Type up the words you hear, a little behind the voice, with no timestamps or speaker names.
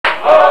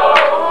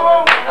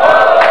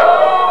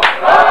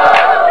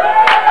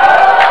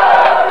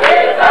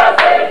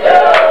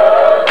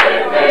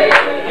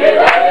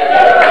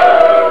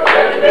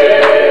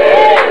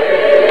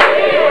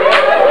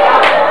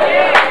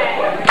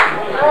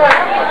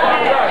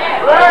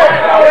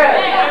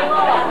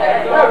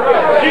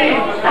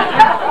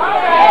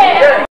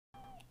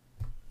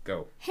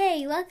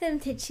Welcome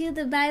to Chew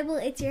the Bible.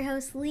 It's your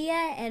host,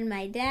 Leah, and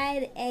my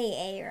dad,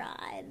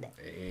 Aaron.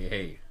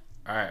 Hey.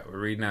 All right, we're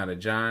reading out of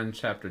John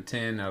chapter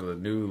 10 out of the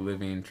New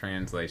Living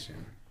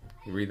Translation.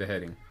 You read the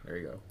heading. There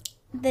you go.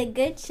 The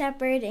Good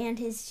Shepherd and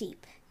His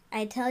Sheep.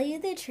 I tell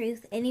you the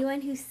truth, anyone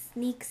who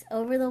sneaks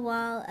over the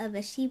wall of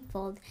a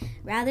sheepfold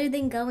rather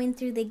than going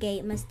through the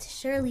gate must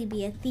surely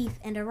be a thief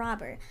and a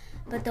robber.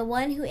 But the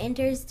one who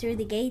enters through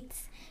the gate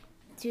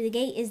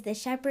is the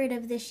shepherd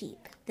of the sheep.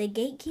 The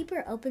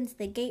gatekeeper opens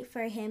the gate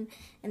for him,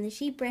 and the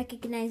sheep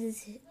recognize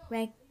his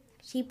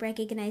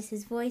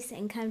voice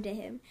and come to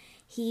him.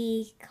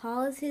 He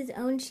calls his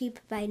own sheep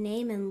by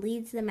name and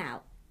leads them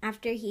out.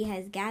 After he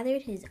has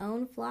gathered his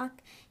own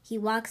flock, he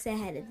walks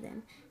ahead of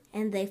them,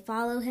 and they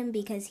follow him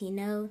because they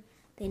know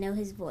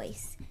his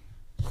voice.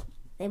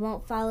 They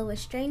won't follow a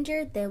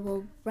stranger. They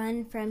will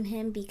run from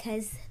him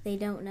because they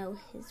don't know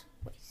his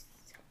voice.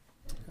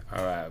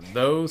 All right.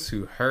 Those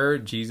who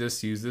heard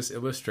Jesus use this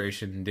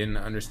illustration didn't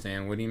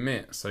understand what he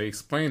meant, so he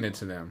explained it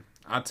to them.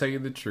 I'll tell you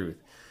the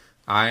truth.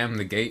 I am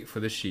the gate for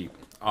the sheep.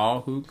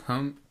 All who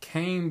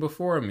came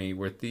before me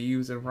were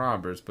thieves and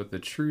robbers, but the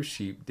true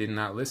sheep did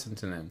not listen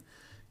to them.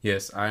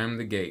 Yes, I am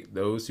the gate.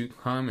 Those who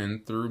come in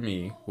through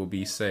me will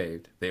be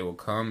saved. They will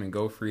come and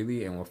go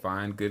freely and will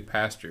find good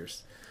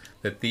pastures.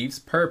 The thief's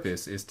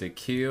purpose is to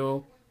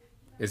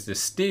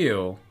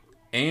steal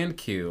and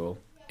kill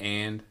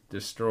and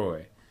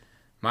destroy.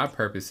 My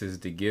purpose is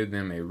to give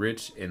them a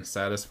rich and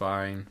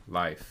satisfying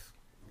life.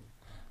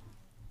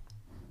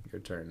 Your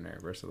turn there,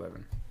 verse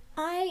 11.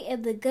 I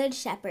am the good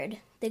shepherd.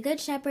 The good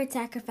shepherd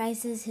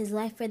sacrifices his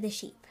life for the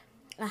sheep.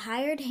 A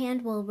hired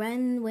hand will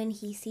run when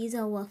he sees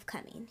a wolf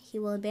coming. He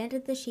will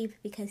abandon the sheep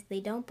because they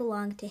don't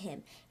belong to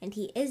him, and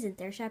he isn't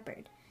their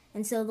shepherd.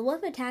 And so the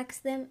wolf attacks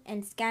them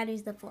and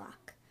scatters the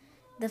flock.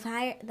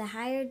 The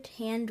hired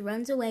hand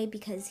runs away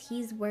because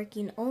he's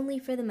working only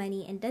for the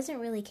money and doesn't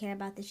really care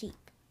about the sheep.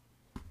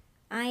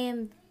 I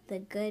am the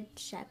good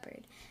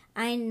shepherd.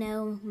 I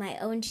know my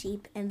own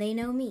sheep, and they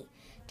know me,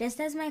 just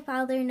as my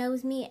Father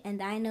knows me,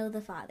 and I know the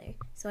Father.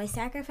 So I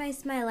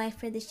sacrificed my life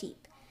for the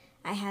sheep.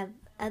 I have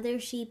other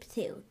sheep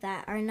too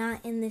that are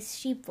not in this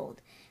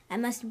sheepfold. I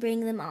must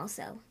bring them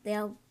also. They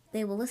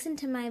will listen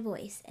to my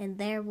voice, and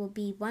there will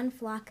be one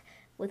flock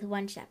with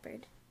one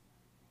shepherd.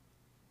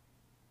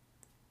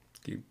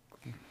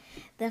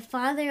 The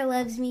Father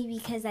loves me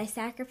because I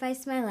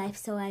sacrificed my life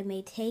so I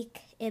may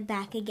take it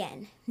back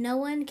again. No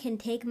one can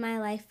take my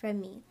life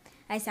from me.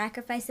 I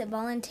sacrifice it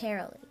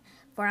voluntarily,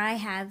 for I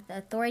have the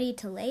authority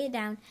to lay it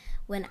down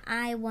when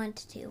I want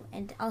to,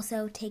 and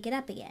also take it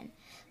up again.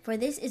 For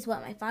this is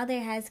what my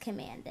Father has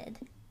commanded.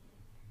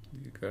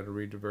 You got to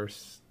read the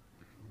verse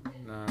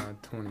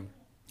 20.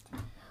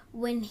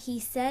 When he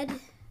said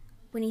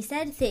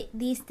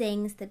these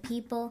things, the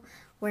people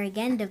were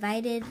again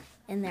divided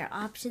in their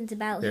options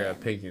about their him.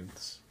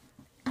 opinions.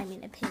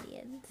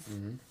 Opinions.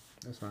 Mm-hmm.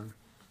 That's fine.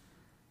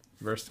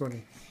 Verse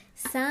 20.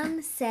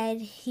 Some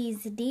said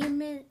he's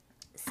demon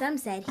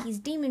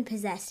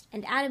possessed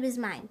and out of his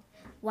mind.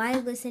 Why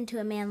listen to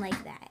a man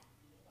like that?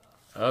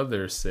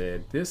 Others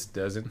said, this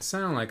doesn't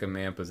sound like a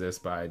man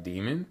possessed by a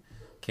demon.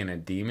 Can a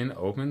demon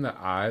open the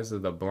eyes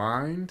of the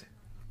blind?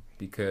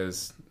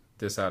 Because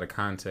this out of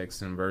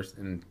context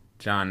in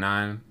John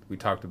 9, we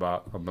talked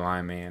about a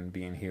blind man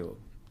being healed.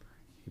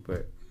 He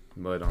put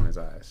mud on his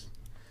eyes.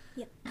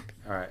 Yep.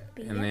 All right.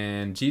 And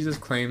then Jesus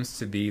claims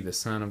to be the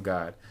Son of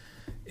God.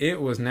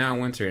 It was now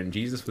winter, and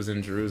Jesus was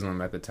in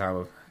Jerusalem at the time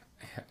of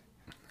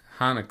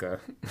Hanukkah.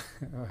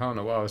 I don't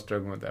know why I was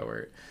struggling with that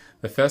word.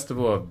 The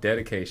festival of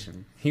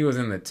dedication. He was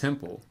in the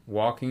temple,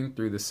 walking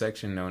through the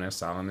section known as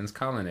Solomon's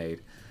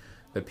Colonnade.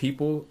 The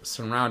people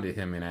surrounded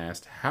him and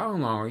asked, how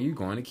long are you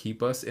going to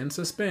keep us in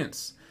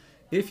suspense?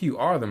 If you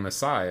are the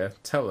Messiah,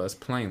 tell us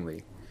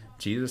plainly.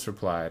 Jesus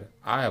replied,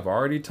 I have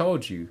already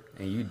told you,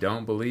 and you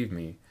don't believe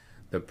me.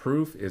 The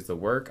proof is the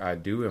work I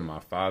do in my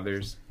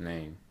Father's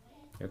name.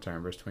 Your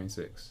turn, verse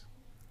 26.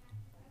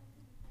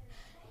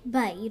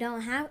 But you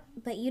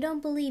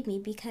don't believe me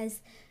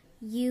because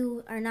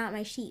you are not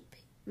my sheep.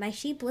 My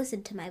sheep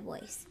listen to my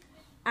voice.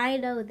 I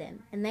know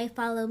them, and they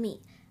follow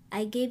me.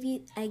 I give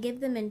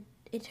them an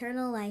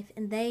eternal life,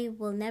 and they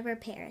will never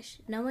perish.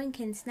 No one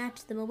can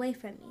snatch them away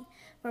from me,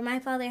 for my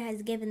Father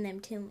has given them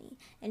to me,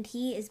 and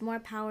he is more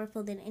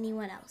powerful than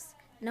anyone else.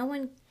 No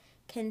one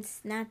can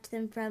snatch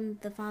them from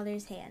the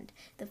Father's hand.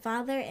 The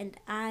Father and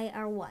I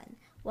are one.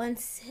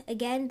 Once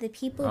again, the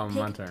people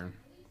my turn.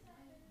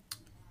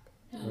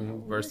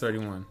 Verse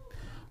 31.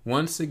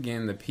 Once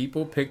again, the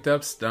people picked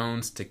up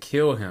stones to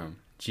kill him.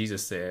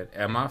 Jesus said,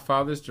 at my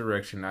Father's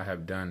direction, I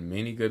have done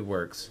many good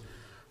works.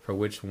 For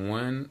which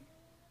one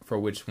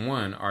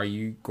are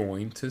you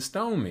going to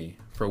stone me?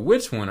 For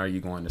which one are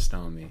you going to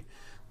stone me?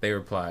 They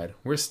replied,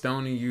 we're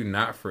stoning you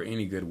not for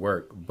any good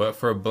work, but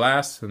for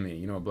blasphemy.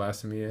 You know what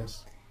blasphemy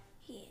is?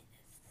 Yes.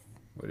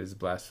 What is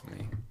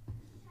blasphemy?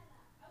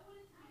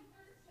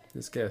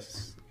 Just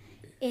guess.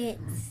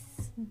 It's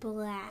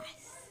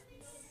blast.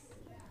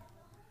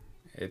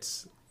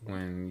 It's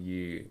when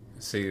you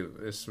see,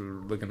 let's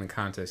look in the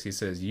context. He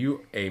says,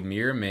 "You, a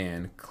mere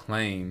man,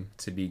 claim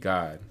to be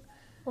God."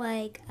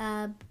 Like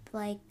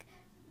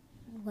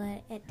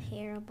what a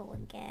terrible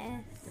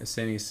guess. It's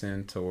any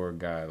sin toward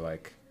God,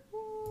 like.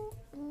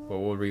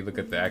 Well, we'll relook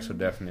at the actual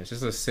definition.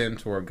 It's a sin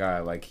toward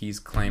God, like he's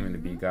claiming to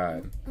be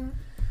God.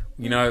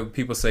 You know,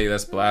 people say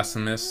that's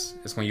blasphemous.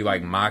 It's when you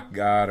like mock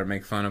God or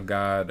make fun of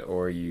God,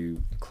 or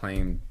you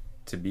claim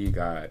to be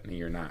God and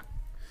you're not.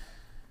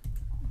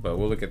 But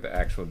we'll look at the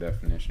actual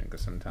definition,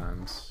 because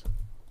sometimes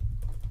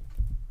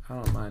I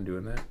don't mind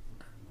doing that.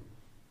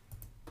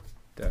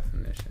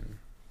 Definition.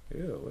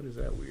 Ew, what is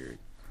that weird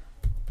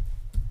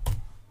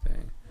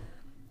thing?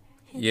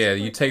 Yeah,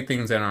 you take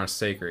things that aren't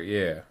sacred.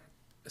 Yeah.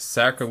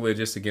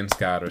 Sacrilegious against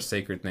God or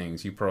sacred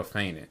things. You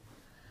profane it.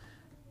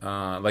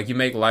 Like you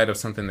make light of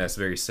something that's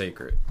very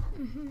sacred.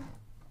 Mm-hmm.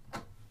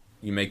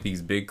 You make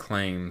these big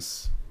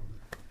claims.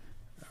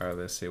 All right,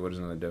 let's see. What is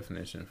another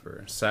definition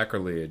for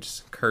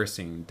sacrilege?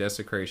 Cursing,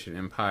 desecration,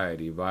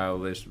 impiety,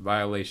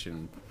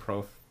 violation,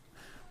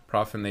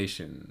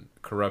 profanation,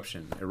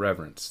 corruption,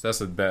 irreverence.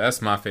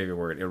 That's my favorite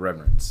word,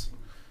 irreverence.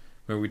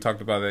 Remember we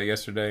talked about that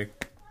yesterday?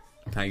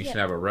 How you should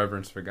have a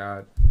reverence for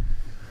God.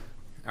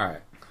 All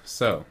right,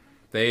 so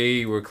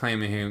they were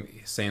claiming him,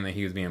 saying that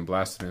he was being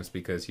blasphemous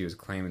because he was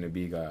claiming to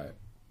be God.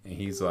 And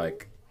he's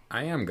like,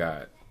 I am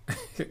God.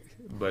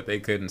 But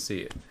they couldn't see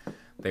it.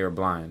 They were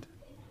blind.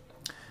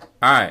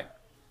 All right.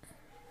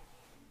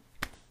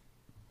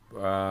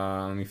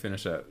 Let me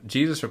finish up.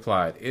 Jesus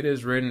replied, "It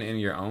is written in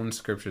your own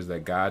scriptures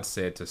that God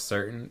said to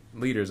certain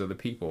leaders of the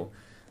people,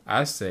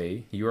 I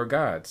say you are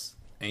gods.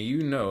 And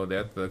you know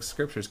that the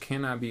scriptures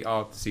cannot be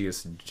altered." See,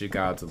 it's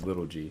God's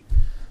little g.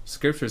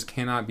 Scriptures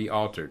cannot be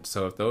altered.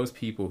 So if those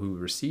people who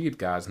received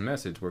God's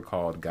message were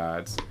called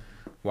gods,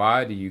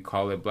 why do you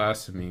call it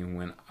blasphemy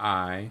when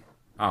oh,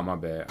 my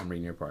bad. I'm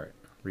reading your part.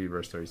 Read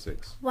verse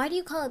 36. Why do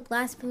you call it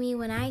blasphemy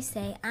when I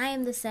say I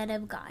am the Son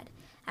of God?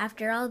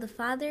 After all, the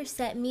Father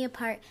set me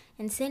apart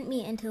and sent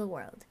me into the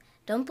world.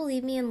 Don't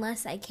believe me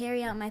unless I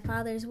carry out my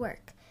Father's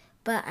work.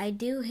 But I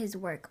do his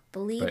work.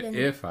 But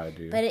if I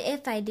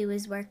do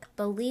his work,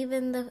 believe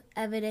in the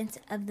evidence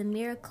of the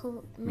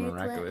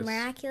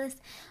miraculous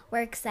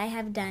works I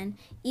have done.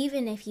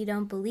 Even if you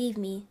don't believe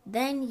me,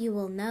 then you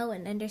will know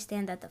and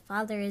understand that the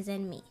Father is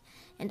in me,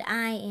 and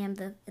I am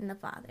in the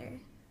Father.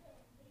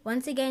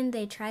 Once again,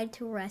 they tried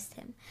to arrest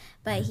him,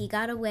 but he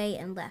got away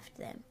and left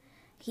them.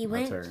 He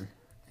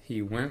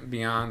went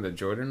beyond the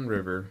Jordan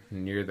River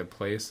near the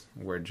place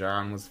where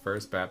John was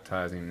first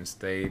baptizing and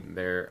stayed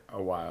there a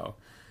while.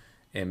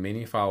 And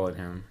many followed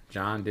him.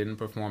 John didn't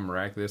perform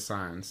miraculous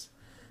signs.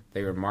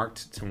 They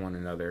remarked to one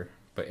another,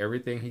 but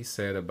everything he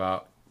said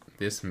about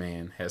this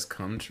man has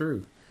come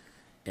true.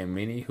 And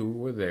many who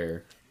were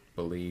there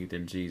believed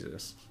in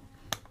Jesus.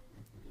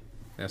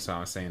 That's what I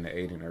was saying to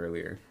Aiden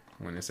earlier.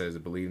 When it says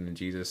believing in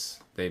Jesus,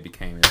 they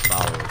became his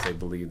followers. They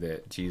believed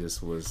that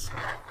Jesus was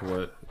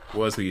who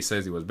he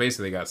says he was.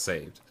 Basically, they got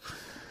saved.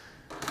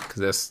 Because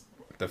that's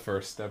the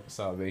first step of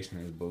salvation,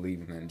 is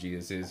believing that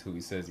Jesus is who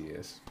he says he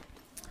is.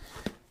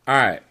 All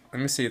right,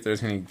 let me see if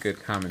there's any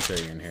good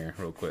commentary in here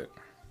real quick.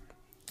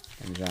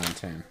 In John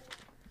 10.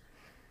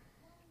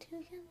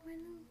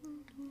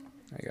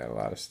 I got a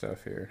lot of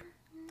stuff here.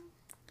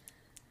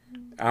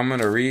 I'm going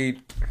to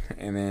read,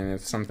 and then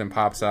if something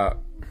pops out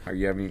or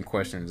you have any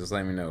questions, just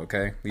let me know,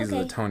 okay? These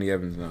are the Tony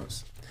Evans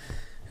notes.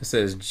 It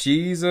says,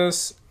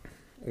 Jesus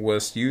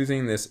was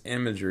using this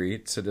imagery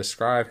to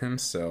describe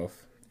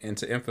himself and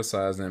to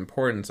emphasize the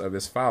importance of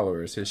his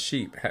followers, his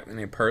sheep,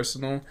 having a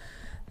personal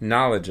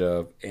knowledge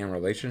of and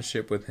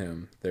relationship with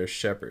him, their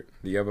shepherd.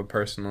 Do you have a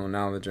personal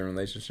knowledge and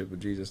relationship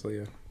with Jesus,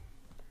 Leah?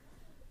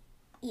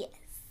 Yes.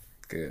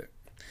 Good.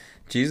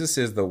 Jesus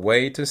is the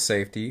way to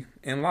safety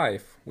in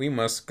life. We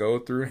must go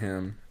through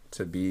him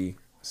to be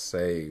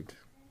saved.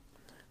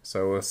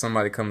 So if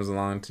somebody comes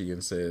along to you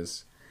and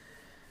says,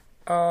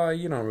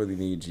 you don't really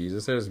need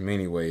Jesus, there's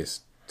many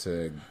ways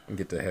to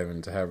get to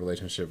heaven, to have a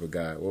relationship with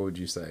God, what would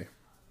you say?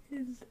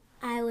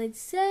 I would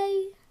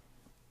say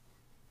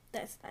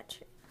that's not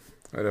true.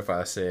 What if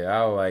I say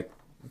I like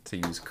to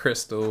use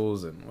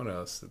crystals, and what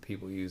else do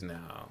people use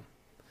now?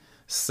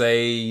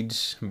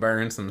 Sage,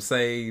 burn some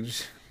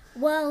sage.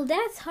 Well,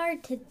 that's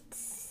hard to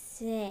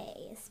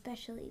say,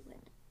 especially when...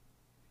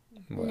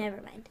 What?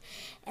 Never mind.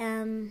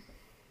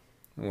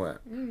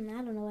 What? I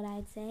don't know what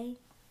I'd say.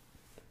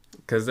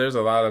 Because there's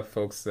a lot of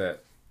folks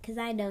that... Because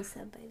I know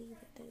somebody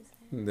that does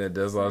that. That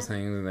does those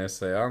things, and they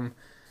say,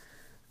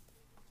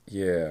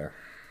 yeah.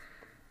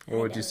 What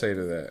would you say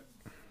to that?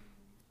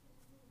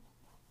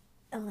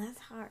 Oh, that's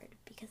hard,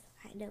 because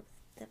I know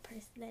the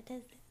person that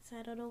does it, so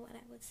I don't know what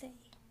I would say.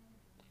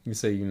 You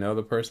say you know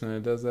the person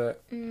that does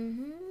that?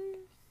 Mm-hmm.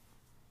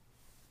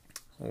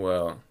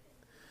 Well,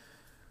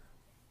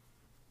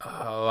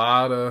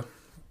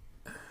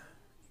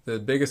 the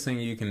biggest thing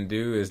you can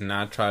do is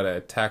not try to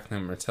attack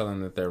them or tell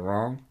them that they're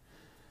wrong,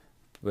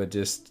 but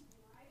just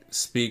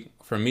speak.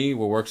 For me,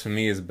 what works for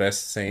me is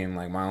best saying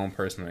like my own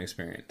personal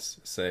experience.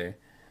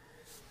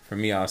 For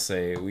me, I'll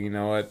say, well, you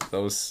know what,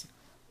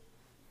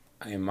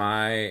 in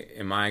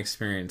my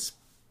experience,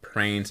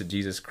 praying to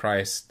Jesus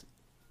Christ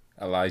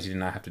allows you to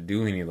not have to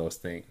do any of those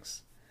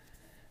things,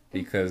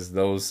 because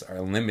those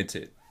are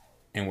limited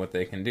in what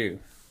they can do.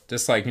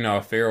 Just like,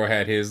 Pharaoh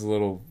had his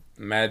little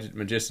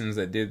magicians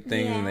that did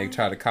things and they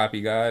tried to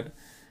copy God,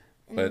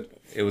 but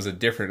it was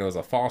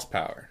a false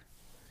power.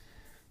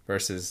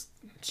 Versus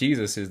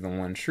Jesus is the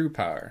one true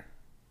power,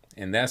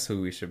 and that's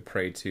who we should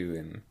pray to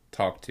and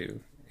talk to.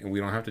 And we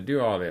don't have to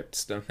do all that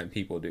stuff that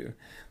people do.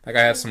 Like,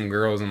 I had some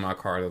girls in my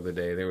car the other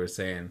day. They were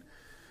saying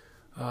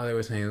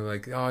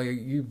like, oh,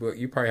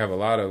 you probably have a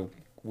lot of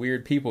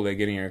weird people that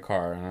get in your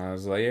car. And I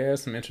was like, yeah,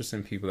 some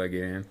interesting people that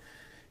get in.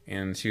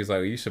 And she was like,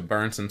 well, you should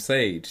burn some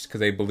sage, because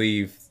they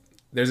believe,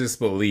 there's this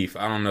belief,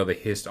 I don't know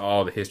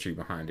all the history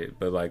behind it,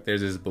 but like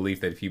there's this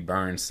belief that if you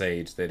burn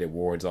sage, that it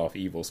wards off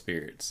evil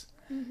spirits.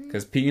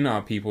 Because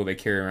people, they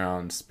carry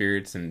around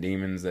spirits and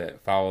demons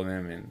that follow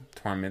them and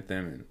torment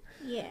them, and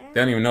they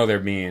don't even know they're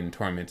being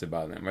tormented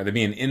by them, or they're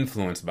being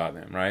influenced by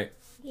them, right?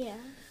 Yeah.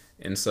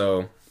 And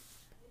so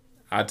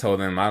I told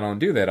them I don't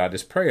do that. I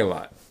just pray a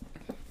lot.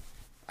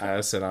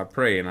 I said I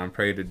pray, and I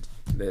pray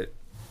that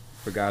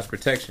for God's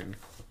protection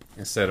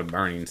instead of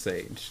burning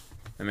sage.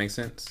 That makes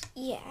sense?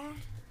 Yeah.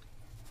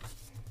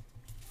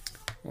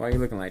 Why are you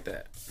looking like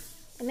that?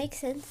 It makes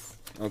sense.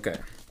 Okay.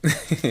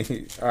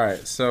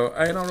 Alright, so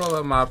I don't roll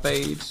up my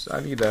page. I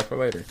need that for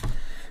later.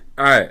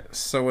 Alright,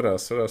 so what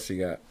else? What else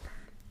you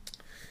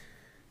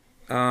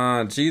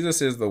got?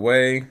 Jesus is the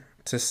way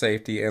to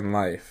safety and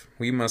life.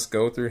 We must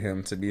go through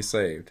him to be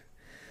saved.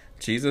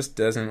 Jesus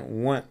doesn't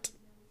want...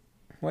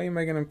 Why are you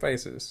making them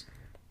faces?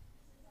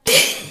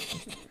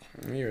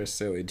 You're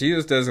silly.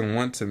 Jesus doesn't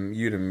want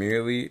you to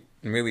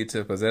merely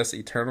to possess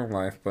eternal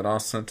life, but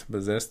also to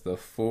possess the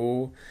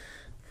full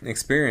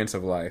experience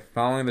of life.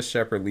 Following the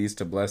shepherd leads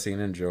to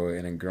blessing and joy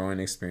and a growing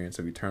experience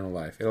of eternal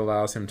life. It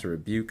allows him to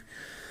rebuke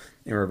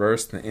and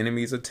reverse the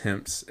enemy's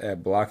attempts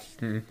at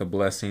blocking the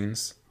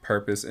blessings,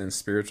 purpose, and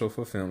spiritual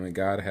fulfillment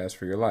God has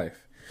for your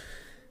life.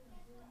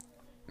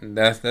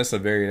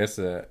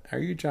 Are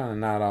you trying to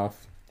nod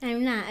off?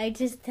 I'm not. I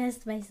just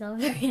test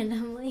myself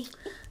randomly.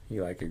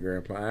 You like your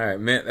grandpa. All right,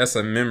 man, that's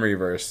a memory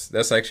verse.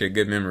 That's actually a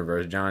good memory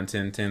verse. John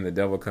 10:10, the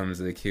devil comes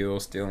to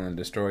kill, steal, and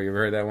destroy. You ever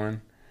heard that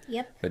one?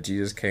 Yep. But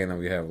Jesus came that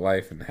we have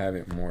life and have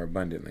it more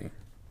abundantly.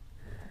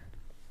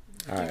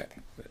 All right.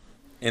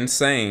 In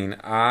saying,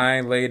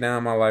 I lay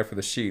down my life for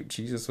the sheep,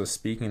 Jesus was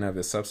speaking of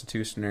his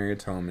substitutionary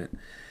atonement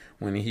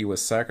when he would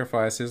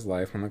sacrifice his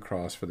life on the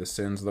cross for the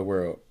sins of the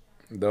world.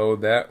 Though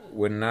that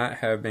would not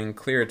have been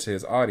clear to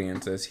his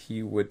audience, as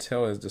he would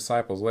tell his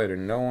disciples later,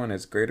 no one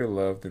has greater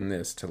love than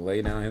this, to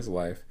lay down his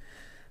life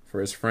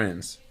for his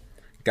friends.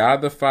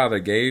 God the Father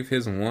gave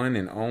his one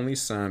and only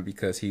Son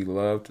because he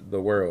loved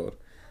the world,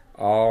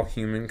 all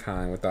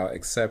humankind without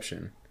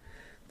exception.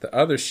 The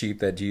other sheep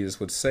that Jesus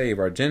would save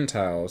are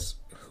Gentiles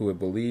who would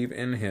believe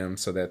in him,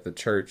 so that the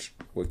church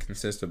would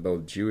consist of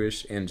both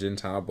Jewish and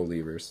Gentile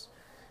believers.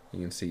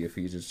 You can see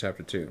Ephesians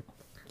chapter 2.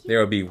 There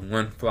will be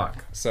one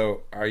flock.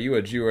 So, are you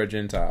a Jew or a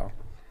Gentile?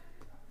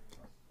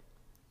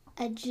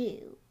 A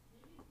Jew.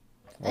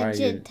 Why a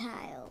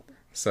Gentile.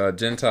 So, a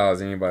Gentile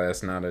is anybody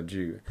that's not a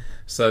Jew.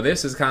 So,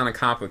 this is kind of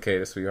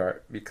complicated,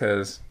 sweetheart,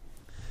 because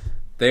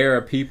there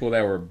are people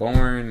that were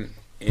born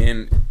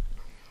in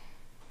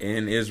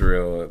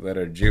Israel that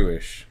are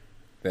Jewish,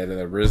 that are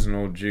the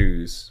original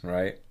Jews,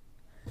 right?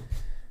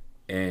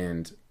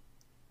 And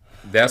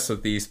that's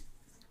what these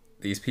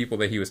people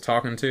that he was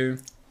talking to,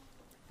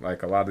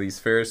 like a lot of these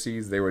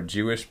Pharisees, they were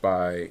Jewish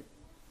by,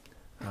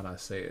 how do I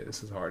say it?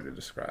 This is hard to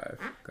describe,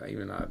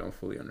 even though I don't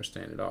fully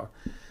understand it all.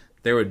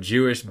 They were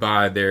Jewish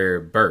by their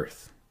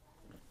birth.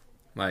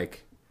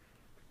 Like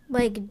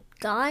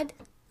God?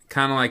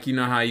 Kind of like, you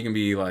know how you can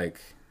be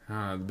like,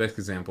 the best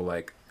example,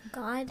 like...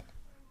 God?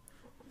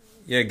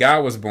 Yeah,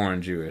 God was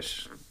born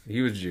Jewish.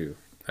 He was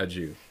a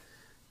Jew.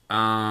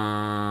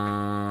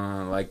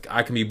 Like,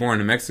 I can be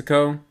born in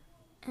Mexico,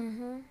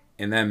 and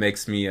that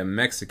makes me a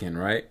Mexican,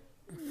 right?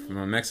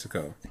 From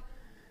Mexico.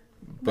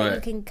 But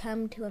you can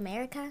come to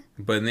America?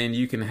 But then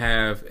you can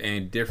have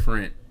a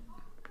different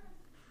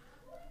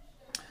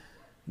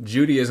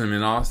Judaism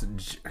and also...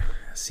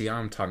 See,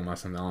 I'm talking about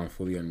something I don't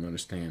fully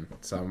understand,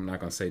 so I'm not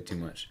going to say too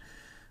much.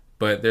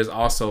 But there's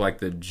also like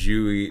the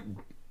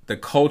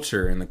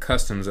culture and the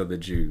customs of the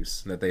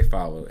Jews that they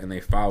follow. And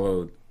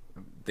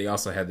they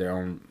also had their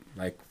own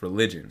like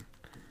religion.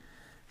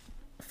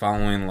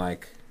 Following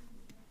like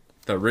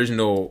the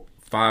original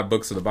 5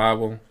 books of the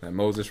Bible that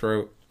Moses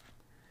wrote.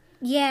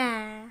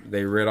 Yeah.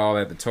 They read all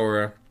that, the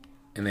Torah.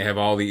 And they have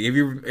all the... Have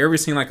you ever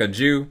seen like a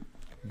Jew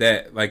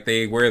that like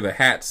they wear the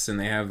hats and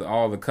they have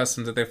all the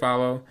customs that they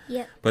follow?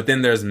 Yeah. But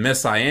then there's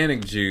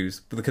Messianic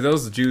Jews. Because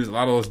those Jews, a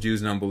lot of those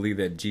Jews don't believe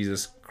that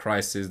Jesus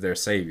Christ is their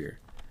Savior.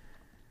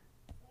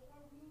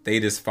 They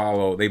just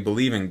they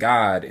believe in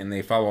God and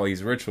they follow all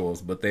these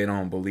rituals, but they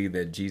don't believe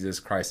that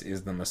Jesus Christ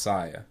is the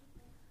Messiah.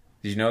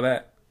 Did you know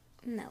that?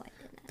 No, I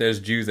didn't.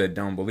 There's Jews that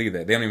don't believe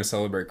that. They don't even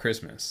celebrate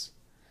Christmas.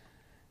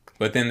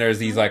 But then there's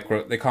these, like,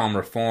 they call them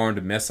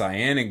Reformed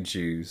Messianic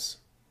Jews.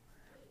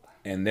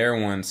 And they're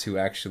ones who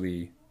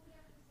actually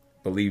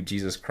believe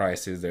Jesus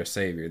Christ is their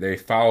Savior. They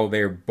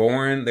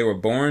were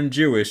born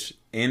Jewish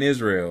in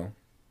Israel,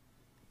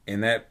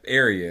 in that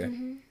area,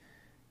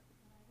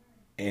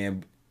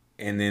 and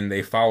then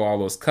they follow all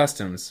those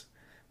customs.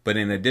 But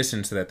in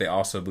addition to that, they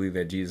also believe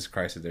that Jesus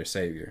Christ is their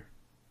Savior.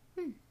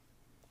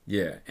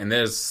 Yeah, and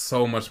there's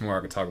so much more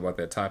I could talk about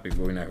that topic,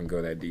 but we're not going to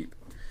go that deep.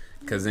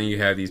 Because then you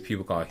have these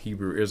people called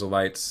Hebrew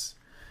Israelites,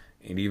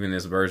 and even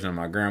this version of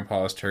my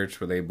grandpa's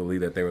church where they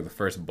believe that they were the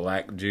first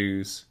black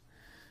Jews.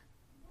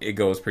 It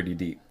goes pretty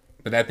deep.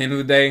 But at the end of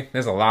the day,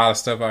 there's a lot of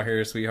stuff out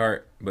here,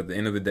 sweetheart. But at the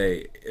end of the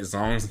day, as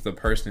long as the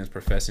person is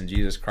professing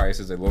Jesus Christ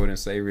as their Lord and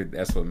Savior,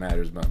 that's what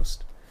matters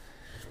most.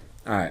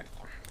 All right.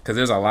 Because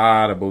there's a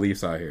lot of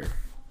beliefs out here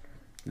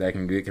that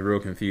can get real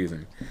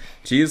confusing.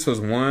 Jesus was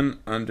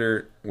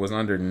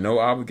under no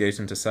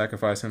obligation to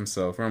sacrifice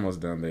himself. We're almost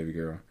done, baby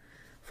girl.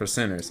 For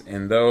sinners.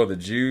 And though the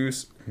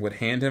Jews would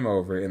hand him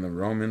over and the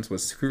Romans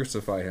would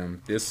crucify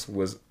him, this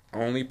was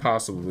only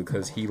possible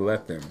because he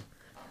let them.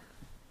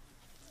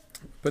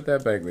 Put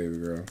that back, baby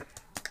girl.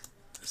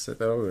 Set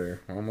that over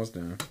there. Almost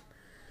done.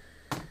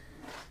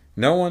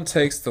 No one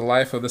takes the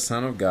life of the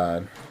Son of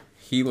God.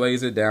 He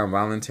lays it down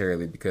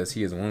voluntarily because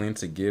he is willing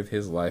to give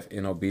his life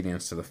in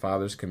obedience to the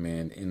Father's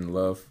command in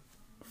love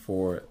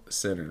for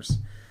sinners.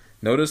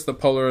 Notice the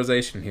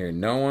polarization here.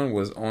 No one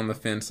was on the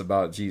fence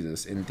about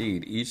Jesus.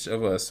 Indeed, each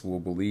of us will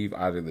believe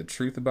either the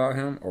truth about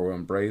him or will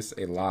embrace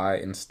a lie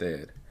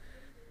instead.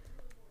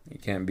 You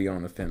can't be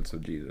on the fence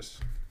with Jesus.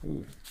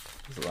 Ooh,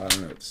 there's a lot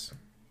of notes.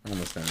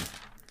 Almost done.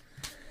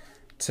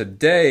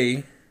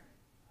 Today,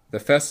 the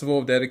festival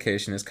of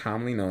dedication is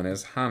commonly known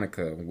as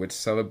Hanukkah, which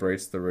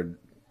celebrates the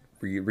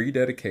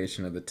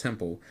rededication of the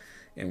temple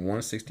in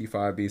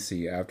 165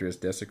 BC after its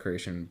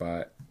desecration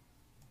by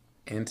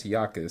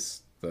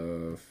Antiochus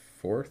the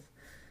Fourth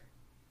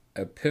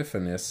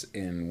Epiphanes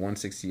in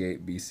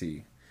 168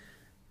 BC.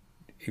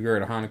 You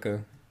heard of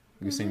Hanukkah?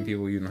 You've seen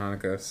people using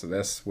Hanukkah, so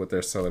that's what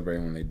they're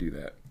celebrating when they do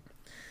that.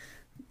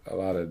 A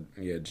lot of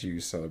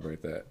Jews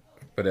celebrate that.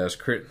 But as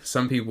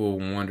some people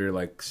wonder,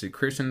 like, should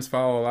Christians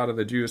follow a lot of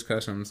the Jewish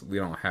customs? We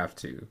don't have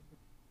to.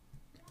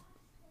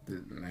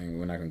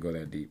 We're not gonna go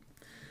that deep.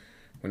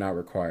 We're not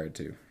required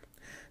to.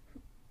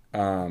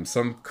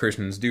 Some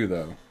Christians do,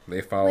 though. They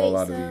follow a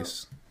lot of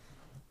these.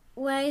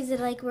 Why is it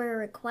like we're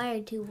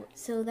required to?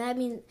 So that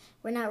means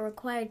we're not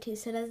required to.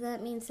 So does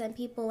that mean some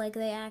people, like,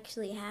 they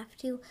actually have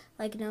to?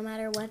 Like, no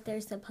matter what they're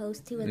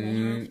supposed to and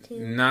they have to?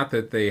 Not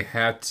that they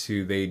have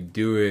to. They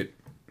do it.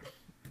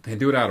 They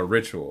do it out of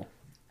ritual.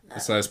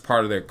 So it's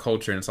part of their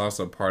culture, and it's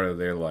also part of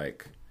their,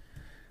 like,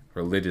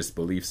 religious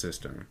belief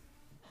system.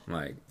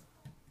 Like,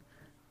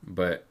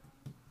 but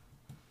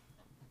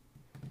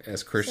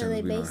as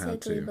Christians, we don't have to. So they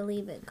basically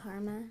believe in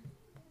karma?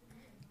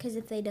 Because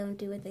if they don't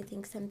do it, they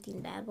think something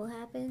bad will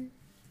happen?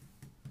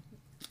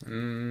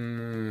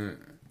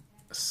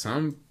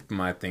 Some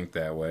might think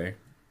that way.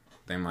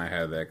 They might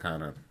have that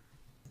kind of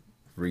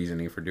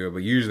reasoning for doing it.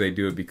 But usually they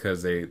do it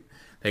because they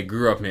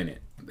grew up in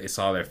it. They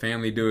saw their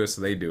family do it,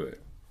 so they do it.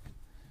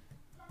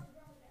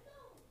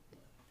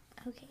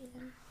 Okay,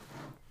 then.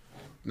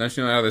 Don't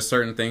you know how there's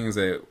certain things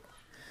that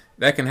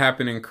can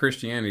happen in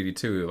Christianity,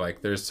 too?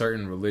 Like, there's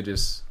certain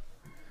religious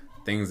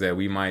things that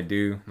we might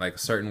do, like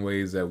certain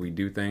ways that we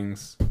do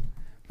things,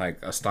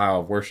 like a style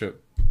of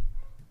worship.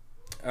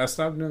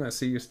 Stop doing that.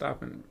 See, you're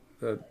stopping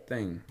the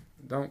thing.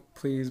 Don't,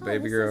 please,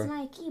 baby girl. This is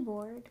my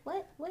keyboard.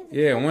 What is it?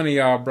 Yeah, one of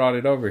y'all brought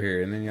it over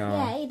here, and then y'all...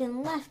 Yeah,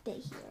 Aiden left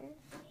it here.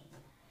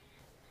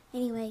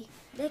 Anyway,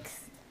 next.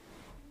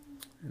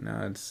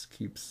 Now it just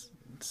keeps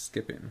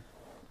skipping,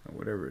 or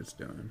whatever it's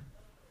doing.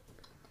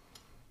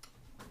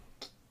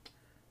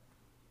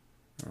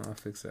 I'll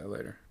fix that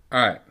later.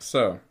 Alright,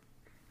 so...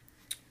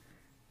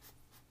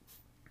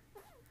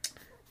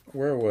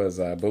 Where was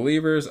I?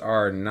 Believers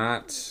are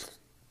not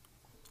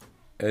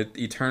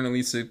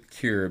eternally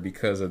secure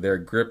because of their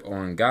grip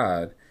on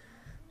God,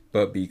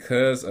 but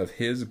because of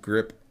his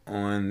grip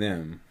on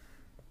them.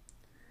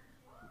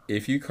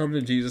 If you come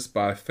to Jesus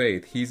by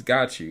faith, he's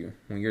got you.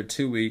 When you're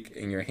too weak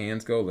and your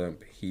hands go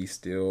limp,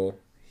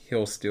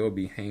 he'll still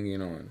be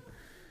hanging on.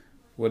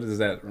 What does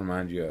that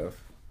remind you of?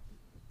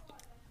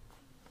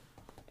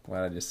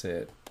 What I just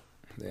said.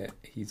 That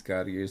he's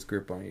got his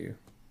grip on you.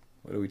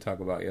 What did we talk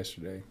about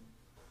yesterday?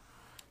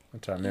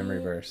 What's our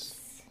memory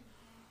verse?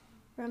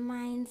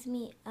 Reminds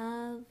me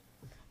of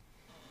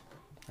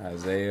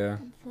Isaiah.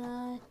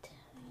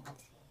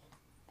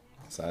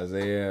 It's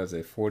Isaiah, is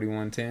it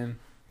 41:10?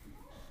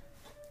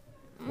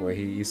 Where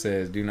he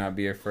says, "Do not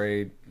be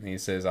afraid." And he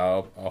says,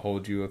 I'll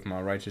hold you with my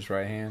righteous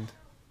right hand.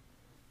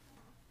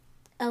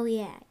 Oh,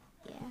 yeah.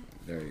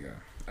 There you go.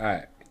 All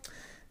right.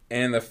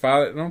 And the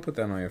Father, don't put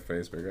that on your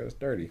face, because it's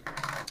dirty.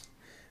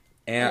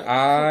 And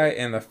I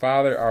and the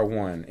Father are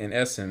one, in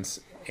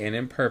essence and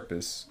in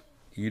purpose.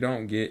 You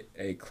don't get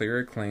a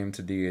clearer claim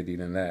to deity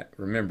than that.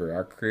 Remember,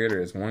 our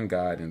Creator is one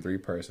God in three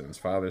persons,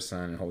 Father,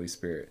 Son, and Holy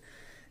Spirit.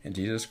 And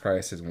Jesus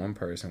Christ is one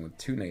person with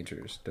two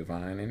natures,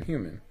 divine and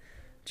human.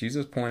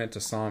 Jesus pointed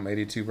to Psalm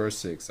 82, verse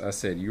 6. I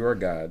said, you are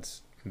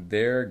gods.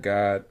 Their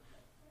God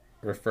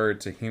referred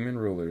to human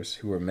rulers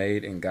who were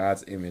made in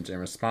God's image and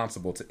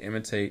responsible to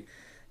imitate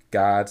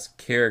God's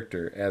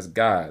character as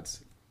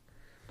gods.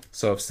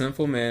 So if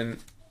sinful men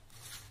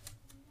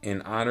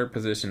in honored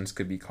positions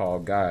could be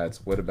called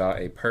gods, what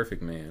about a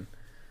perfect man?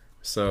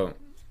 So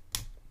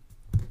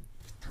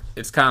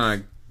it's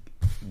kind of,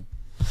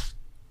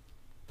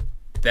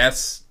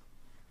 there's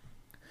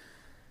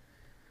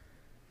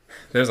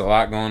a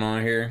lot going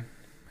on here,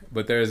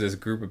 but there's this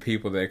group of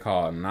people they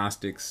call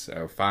Gnostics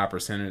or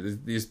 5%ers.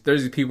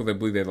 There's these people that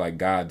believe they're like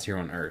gods here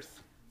on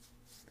earth.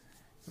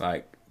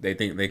 Like they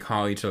think they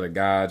call each other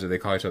gods or they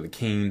call each other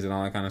kings and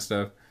all that kind of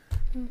stuff.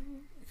 Mm-hmm.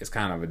 It's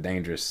kind of a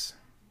dangerous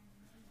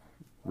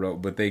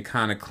road, but they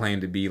kind of claim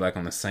to be like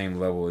on the same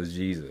level as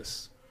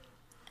Jesus.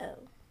 Oh.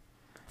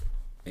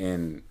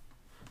 And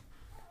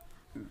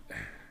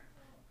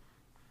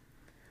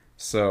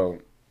so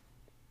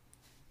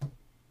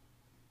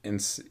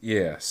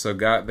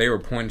God, they were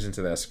pointing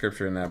to that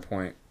scripture in that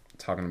point,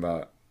 talking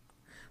about,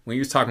 when he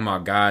was talking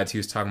about gods, he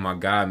was talking about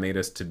God made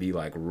us to be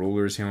like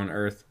rulers here on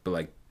earth, but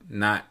like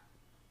not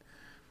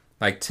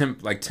like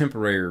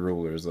temporary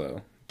rulers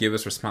though. Give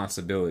us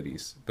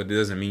responsibilities, but it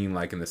doesn't mean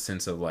like in the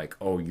sense of like,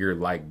 oh, you're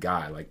like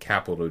God, like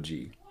capital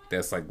G.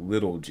 That's like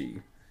little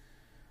g.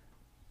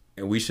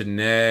 And we should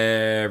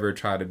never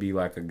try to be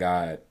like a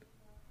God,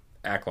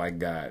 act like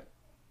God.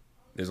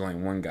 There's only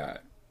one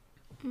God.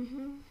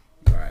 Mm-hmm.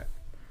 All right.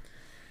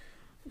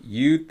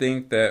 You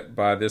think that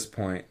by this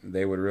point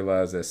they would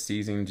realize that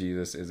seizing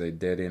Jesus is a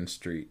dead-end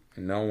street.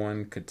 No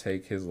one could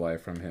take his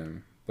life from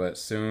him, but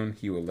soon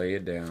he would lay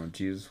it down.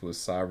 Jesus was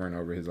sovereign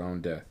over his own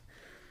death.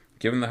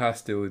 Given the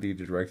hostility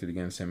directed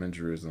against him in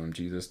Jerusalem,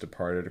 Jesus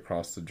departed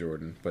across the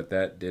Jordan, but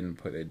that didn't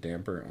put a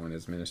damper on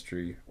his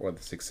ministry or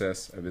the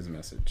success of his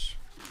message.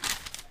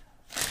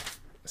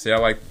 See, I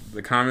like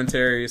the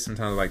commentary.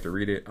 Sometimes I like to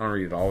read it. I don't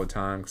read it all the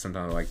time, because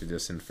sometimes I like to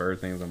just infer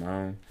things on my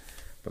own.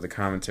 But the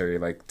commentary,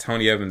 like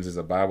Tony Evans is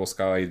a Bible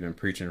scholar. He's been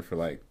preaching for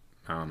like,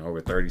 I don't know, over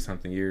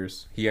 30-something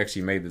years. He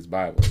actually made this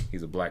Bible.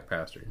 He's a black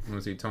pastor. You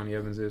want to see who Tony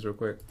Evans is real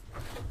quick?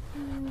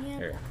 Yeah.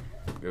 Here,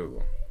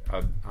 Google.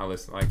 I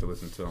like to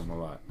listen to him a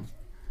lot.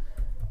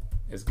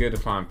 It's good to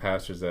find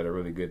pastors that are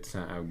really good,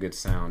 have good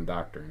sound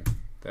doctrine,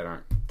 that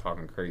aren't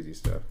talking crazy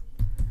stuff.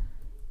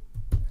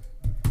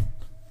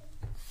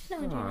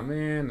 Oh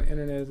man, the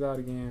internet is out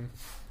again.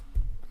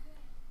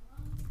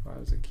 Why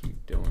does it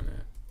keep doing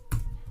that?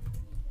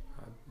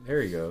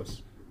 There he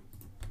goes.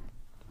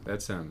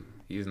 That's him.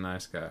 He's a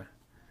nice guy.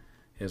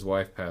 His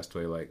wife passed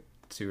away like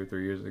 2 or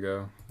 3 years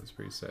ago. That's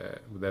pretty sad.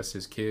 But that's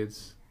his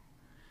kids.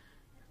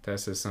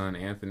 That's his son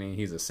Anthony.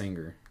 He's a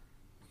singer.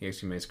 He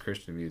actually makes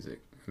Christian music.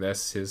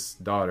 That's his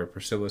daughter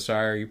Priscilla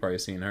Shire. You've probably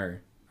seen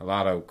her. A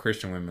lot of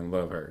Christian women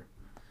love her.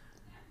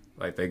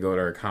 Like they go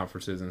to her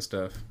conferences and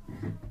stuff.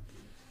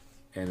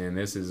 And then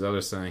this is his other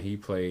son. He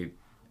played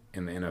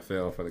in the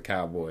NFL for the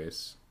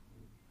Cowboys.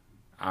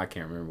 I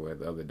can't remember what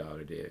the other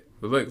daughter did.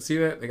 But look, see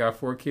that? They got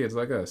 4 kids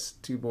like us.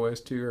 2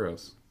 boys, 2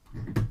 girls.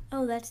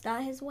 Oh, that's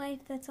not his wife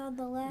that's on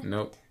the left?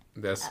 Nope.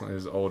 That's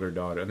his older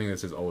daughter. I think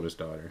that's his oldest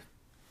daughter.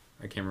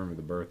 I can't remember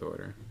the birth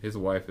order. His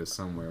wife is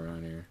somewhere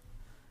around here.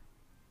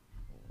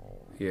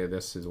 Yeah,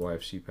 that's his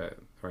wife. She passed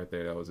right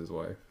there. That was his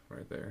wife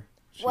right there.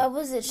 Why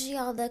wasn't she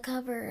on the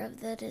cover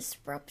of the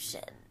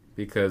Disruption?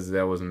 Because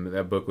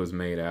that book was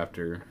made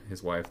after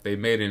his wife. They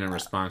made it in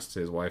response to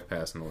his wife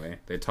passing away.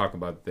 They talk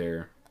about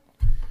their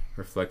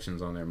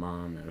reflections on their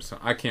mom. Or so,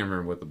 I can't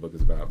remember what the book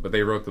is about, but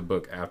they wrote the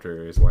book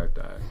after his wife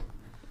died.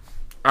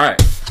 All right.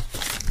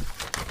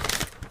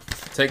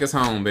 Take us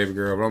home, baby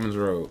girl. Romans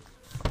Road.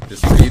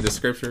 Just read the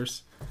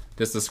scriptures.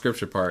 Just the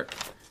scripture part.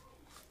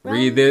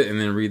 Read it and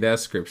then read that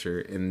scripture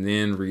and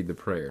then read the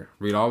prayer.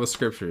 Read all the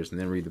scriptures and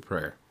then read the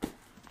prayer.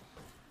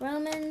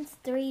 Romans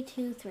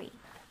 3:2-3.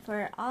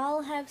 For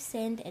all have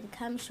sinned and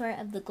come short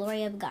of the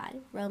glory of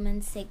God.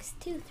 Romans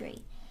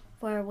 6:2-3.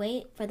 For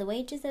the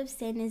wages of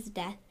sin is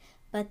death,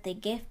 but the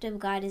gift of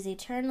God is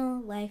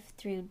eternal life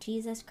through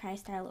Jesus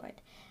Christ our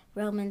Lord.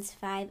 Romans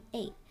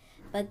 5:8.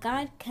 But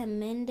God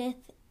commendeth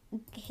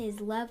his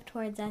love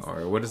towards us. All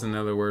right, what is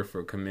another word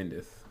for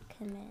commendeth?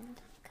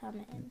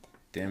 Commend.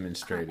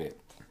 Demonstrated.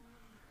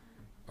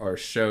 Or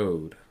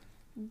showed.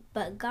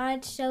 But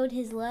God showed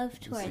his love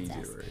towards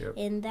us,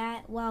 in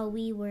that while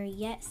we were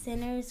yet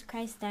sinners,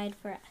 Christ died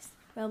for us.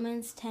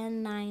 Romans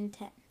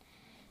 10:9-10.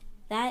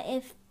 That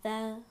if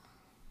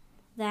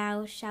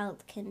thou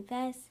shalt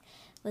confess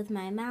with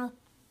my mouth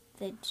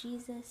that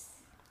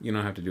Jesus... You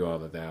don't have to do all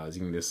the thous.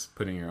 You can just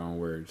put in your own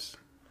words.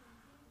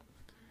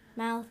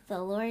 Mouth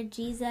the Lord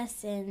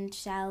Jesus, and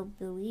shall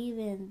believe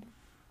in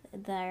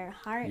their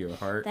heart,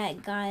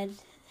 that God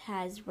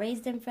has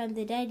raised him from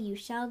the dead, you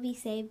shall be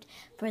saved.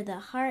 For the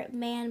heart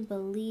man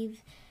believes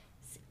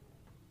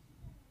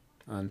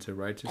unto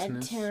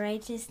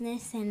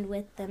righteousness, and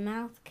with the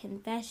mouth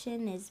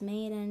confession is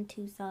made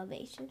unto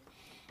salvation.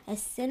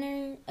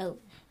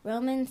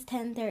 Romans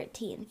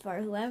 10:13. For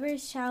whoever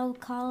shall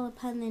call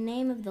upon the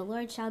name of the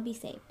Lord shall be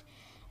saved.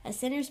 A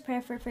sinner's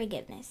prayer for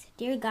forgiveness.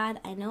 Dear God,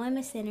 I know I'm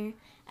a sinner.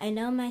 I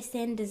know my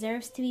sin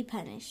deserves to be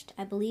punished.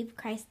 I believe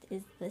Christ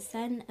is the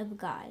Son of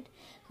God,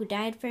 who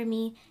died for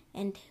me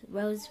and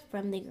rose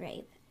from the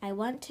grave. I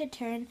want to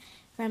turn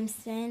from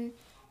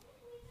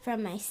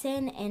my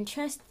sin and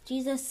trust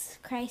Jesus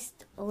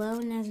Christ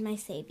alone as my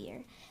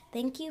Savior.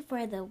 Thank you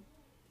for the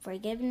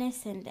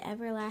forgiveness and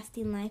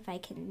everlasting life I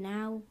can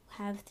now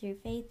have through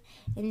faith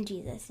in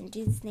Jesus. In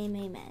Jesus' name,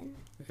 amen.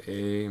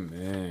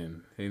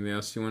 Amen. Anything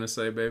else you want to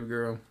say, baby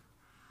girl?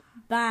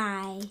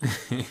 Bye.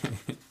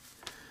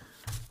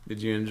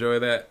 Did you enjoy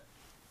that?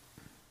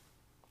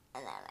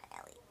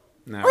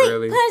 Not Wait,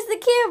 really. where's the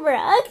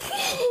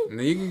camera?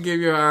 Now you can give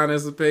your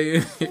honest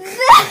opinion.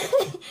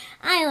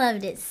 I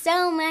loved it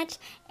so much,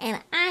 and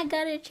I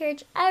go to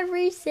church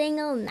every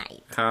single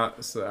night. All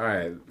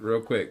right,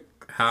 real quick.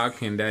 How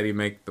can Daddy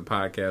make the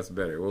podcast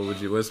better?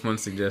 What's one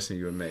suggestion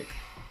you would make?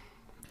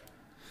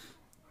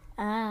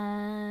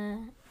 I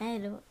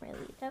don't really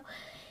know.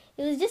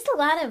 It was just a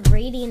lot of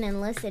reading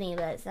and listening,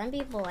 but some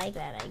people like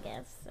that, I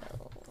guess.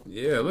 So.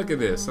 Yeah, look at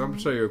this. I'm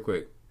gonna show you real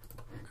quick.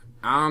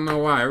 I don't know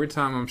why. Every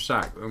time I'm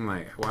shocked, I'm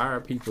like, why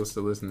are people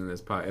still listening to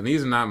this podcast? And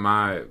these are not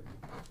my.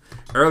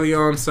 Early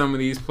on, some of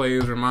these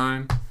plays were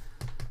mine,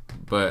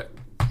 but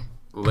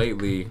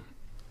lately,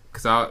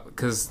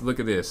 cause look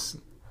at this.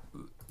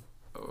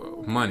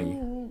 Money.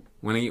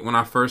 When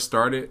I first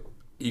started,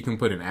 you can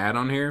put an ad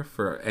on here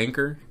for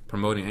Anchor,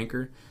 promoting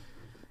Anchor,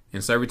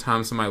 and so every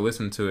time somebody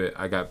listened to it,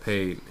 I got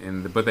paid.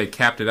 But they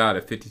capped it out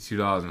at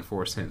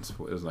 $52.04.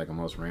 It was like a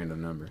most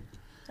random number.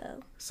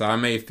 Oh. So I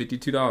made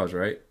 $52,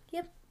 right?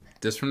 Yep.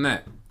 Just from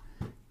that.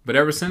 But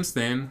ever since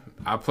then,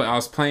 I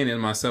was playing it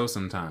myself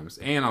sometimes,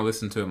 and I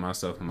listen to it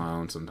myself on my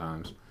own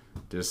sometimes.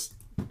 Just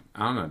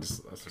I don't know,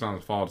 just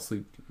sometimes fall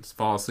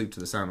asleep to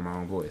the sound of my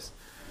own voice.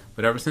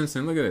 But ever since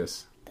then, look at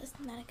this. That's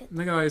not a good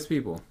Look at all these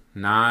people.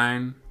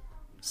 9.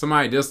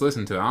 Somebody just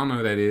listened to it. I don't know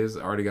who that is.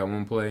 I already got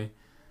 1 play.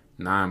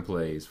 9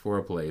 plays.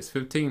 4 plays.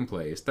 15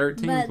 plays.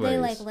 13 But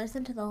plays. they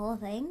listen to the whole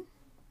thing?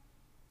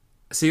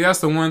 See, that's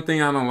the one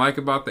thing I don't like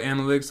about the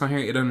analytics on here.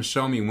 It doesn't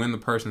show me when the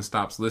person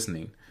stops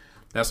listening.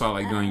 That's why I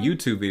like doing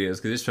YouTube videos,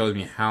 because it shows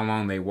me how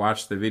long they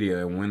watched the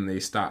video and when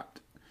they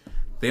stopped.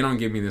 They don't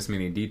give me this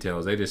many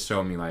details. They just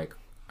show me like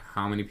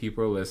how many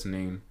people are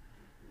listening.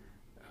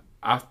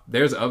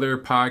 There's other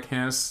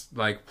podcasts,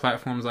 like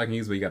platforms I can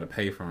use, but you got to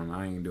pay for them.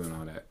 I ain't doing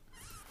all that.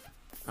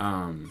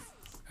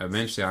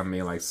 Eventually I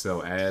may like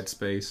sell ad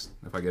space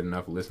if I get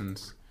enough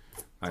listens.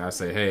 Like I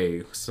say,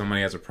 hey,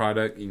 somebody has a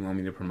product, you want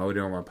me to promote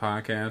it on my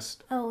podcast?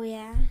 Oh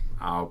yeah.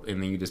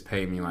 And then you just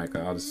pay me like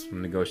I'll just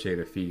negotiate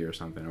a fee or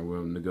something, or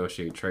we'll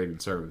negotiate trading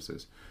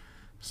services.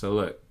 So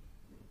look,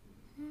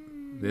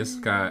 this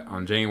guy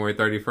on January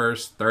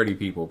 31st, 30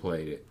 people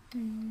played it,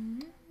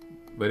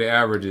 but it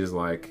averages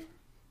like.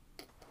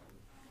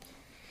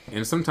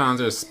 And sometimes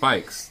there's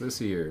spikes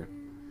this year.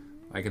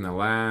 Like in the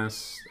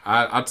last...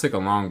 I took a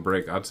long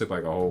break. I took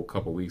like a whole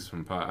couple weeks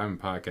from... I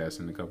haven't podcasted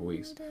in a couple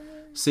weeks.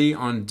 See,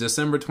 on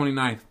December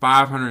 29th,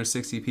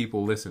 560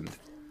 people listened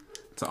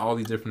to all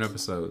these different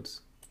episodes.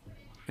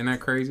 Isn't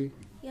that crazy?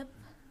 Yep.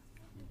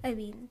 I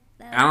mean...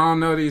 I don't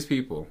know these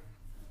people.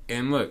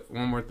 And look,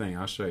 one more thing.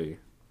 I'll show you.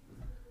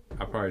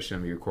 I probably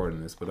shouldn't be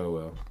recording this, but oh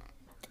well.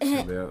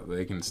 So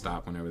they can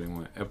stop whenever they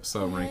want.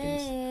 Episode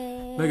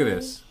rankings. Look at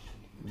this.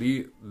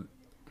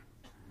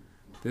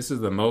 This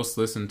is the most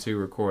listened to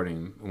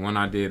recording. The one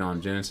I did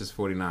on Genesis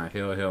 49,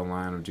 Hail,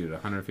 Lion of Judah,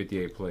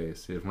 158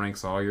 plays. It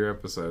ranks all your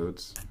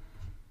episodes,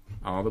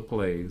 all the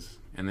plays,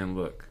 and then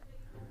look.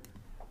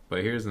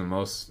 But here's the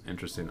most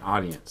interesting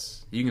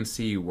audience. You can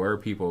see where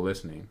people are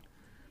listening.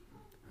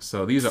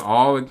 So these are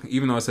all,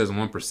 even though it says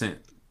 1%,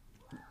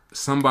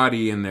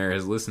 somebody in there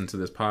has listened to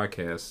this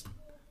podcast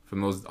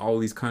from all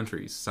these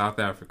countries: South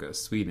Africa,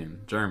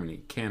 Sweden,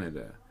 Germany,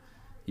 Canada,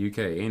 UK,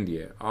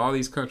 India, all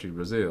these countries,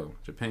 Brazil,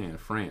 Japan,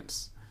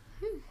 France,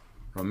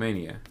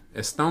 Romania,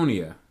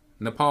 Estonia,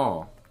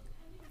 Nepal.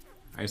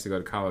 I used to go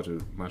to college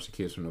with a bunch of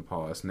kids from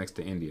Nepal. That's next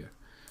to India.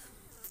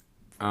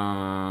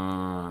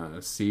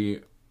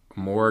 See,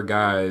 more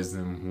guys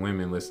than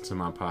women listen to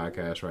my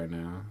podcast right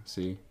now.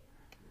 See?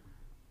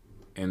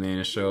 And then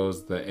it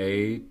shows the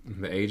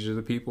age of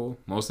the people.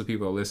 Most of the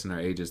people that listen are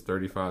ages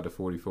 35 to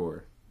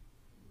 44.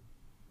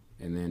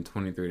 And then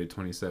 23 to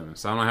 27.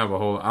 So I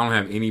don't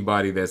have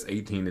anybody that's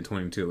 18 to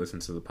 22 listen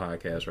to the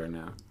podcast right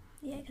now.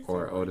 Yeah,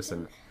 or older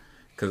 7.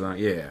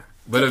 Yeah.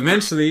 But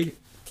eventually,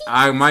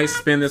 I might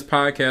spin this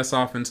podcast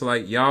off into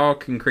like, y'all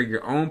can create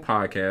your own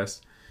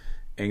podcast.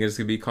 And it's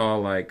going to be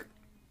called like,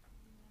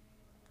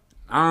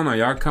 I don't know,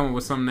 y'all come up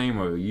with some name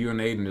of it. You and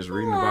Aiden just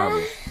reading the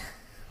Bible.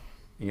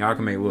 And y'all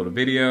can make little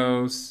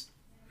videos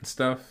and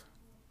stuff.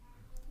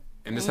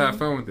 And just have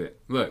fun with it.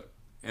 Look.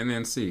 And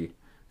then see.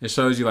 It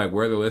shows you like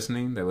where they're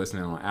listening. They're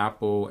listening on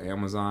Apple,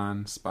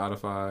 Amazon,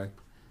 Spotify,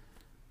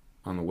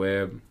 on the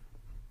web.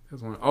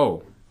 There's one.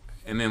 Oh,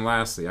 and then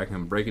lastly, I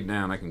can break it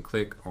down. I can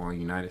click on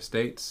United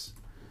States,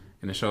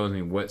 and it shows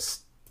me what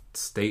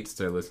states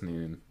they're listening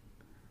in.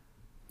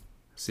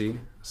 See,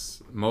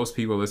 most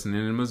people listening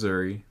in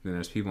Missouri. Then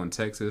there's people in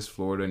Texas,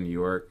 Florida, New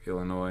York,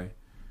 Illinois,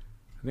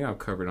 I think I've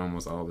covered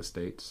almost all the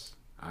states.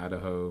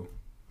 Idaho,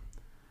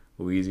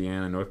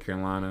 Louisiana, North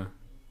Carolina,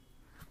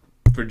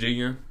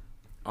 Virginia.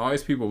 All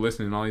these people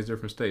listening in all these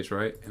different states,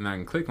 right? And I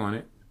can click on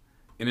it,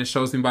 and it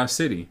shows me by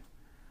city.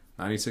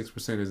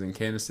 96% is in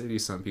Kansas City.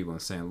 Some people in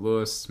St.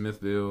 Louis,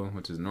 Smithville,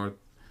 which is north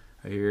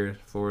here,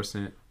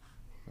 Florissant,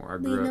 where I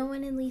grew up. No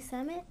one in Lee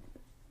Summit?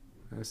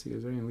 Let's see,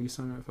 is there any Lee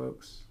Summit,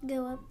 folks?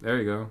 Go up. There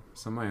you go.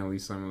 Somebody in Lee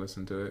Summit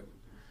listen to it.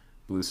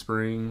 Blue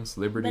Springs,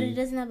 Liberty. But it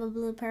doesn't have a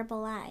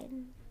blue-purple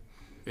line.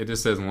 It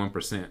just says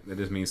 1%. That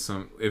just means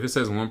if it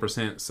says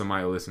 1%,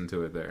 somebody will listen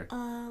to it there.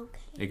 Okay.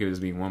 It could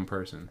just be one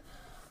person.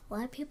 A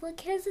lot of people in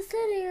Kansas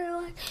City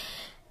are like...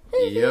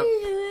 Yep.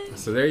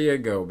 So there you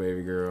go,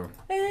 baby girl.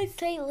 I like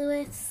St.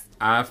 Louis.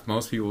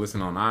 Most people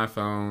listen on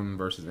iPhone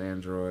versus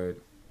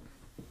Android.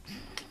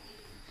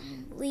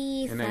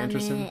 Lee Isn't that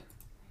interesting? Summit.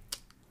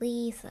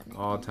 Lee Summit.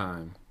 All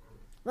time.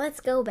 Let's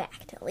go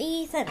back to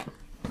Lee Summit.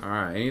 All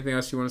right. Anything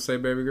else you want to say,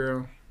 baby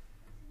girl?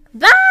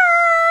 Bye!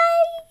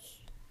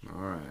 All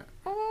right.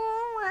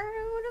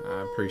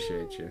 I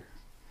appreciate you.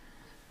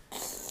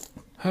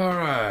 All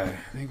right. I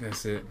think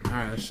that's it. All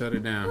right. Let's shut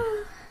it down.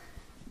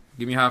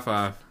 Give me a high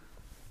five.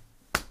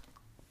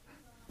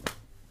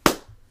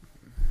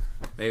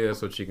 Maybe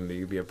that's what you can do.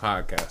 You be a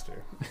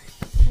podcaster.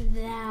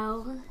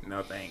 No.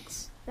 No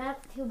thanks.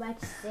 That's too much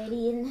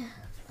sitting.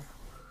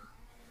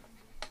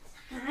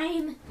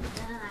 Time.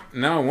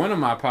 No, one of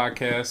my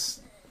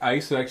podcasts, I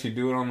used to actually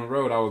do it on the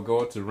road. I would go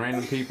up to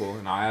random people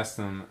and I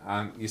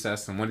used to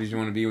ask them, what did you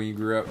want to be when you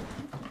grew up?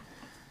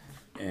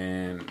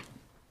 And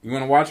you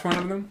want to watch one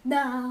of them?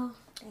 No.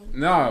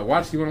 No, you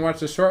want to watch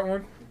the short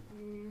one?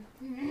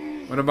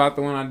 What about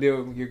the one I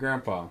did with your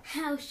grandpa?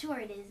 How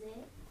short is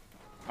it?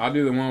 I'll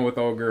do the one with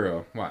the old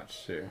girl.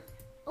 Watch, here.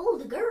 Oh,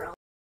 the girl.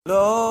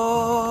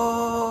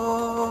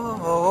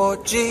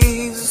 Lord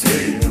Jesus,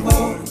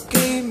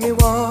 give me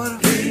water.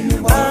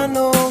 I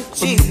know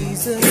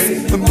Jesus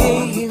gave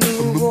me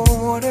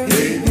water.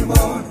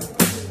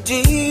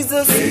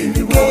 Jesus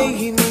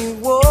gave me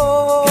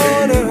water,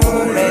 and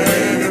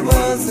it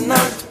was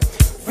not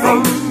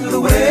from the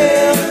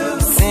well.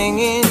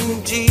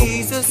 Singing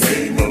Jesus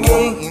gave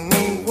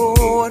me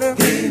water.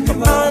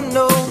 I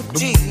know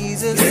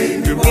Jesus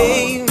gave me